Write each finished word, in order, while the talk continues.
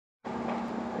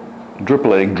Drip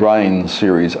leg drain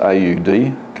series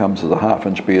AUD comes with a 1/2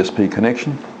 inch BSP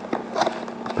connection,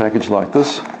 packaged like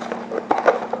this.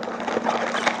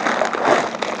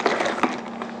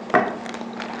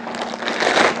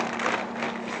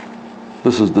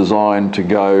 This is designed to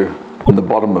go in the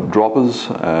bottom of droppers,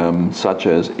 such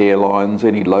as airlines,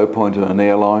 any low point in an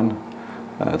airline.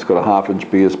 It's got a 1/2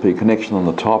 inch BSP connection on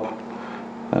the top.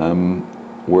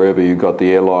 Wherever you've got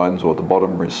the airlines or the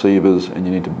bottom receivers and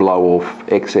you need to blow off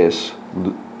excess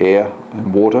air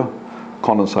and water,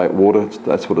 condensate water,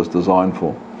 that's what it's designed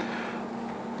for.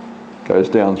 Goes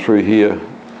down through here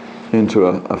into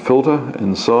a filter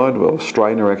inside, well, a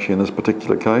strainer actually in this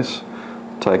particular case.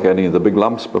 Take out any of the big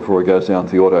lumps before it goes down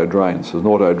to the auto drain. So there's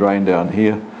an auto drain down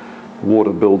here,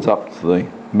 water builds up to the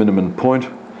minimum point,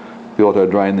 the auto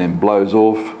drain then blows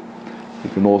off. You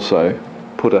can also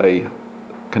put a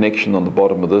connection on the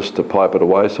bottom of this to pipe it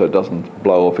away so it doesn't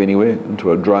blow off anywhere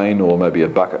into a drain or maybe a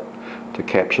bucket to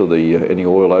capture the any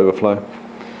oil overflow.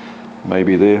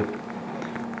 Maybe there.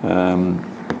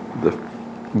 The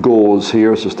gauze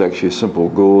here is just actually a simple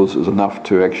gauze, is enough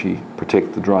to actually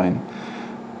protect the drain.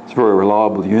 It's a very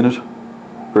reliable unit,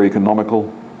 very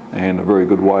economical, and a very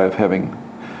good way of having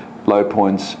low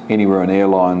points anywhere in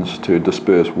airlines to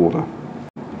disperse water.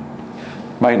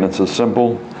 Maintenance is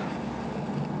simple.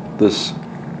 This,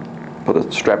 put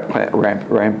a strap ramp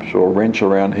or wrench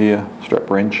around here, strap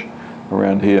wrench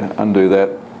around here, undo that,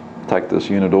 take this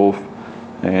unit off,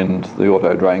 and the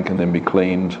auto drain can then be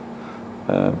cleaned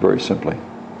very simply.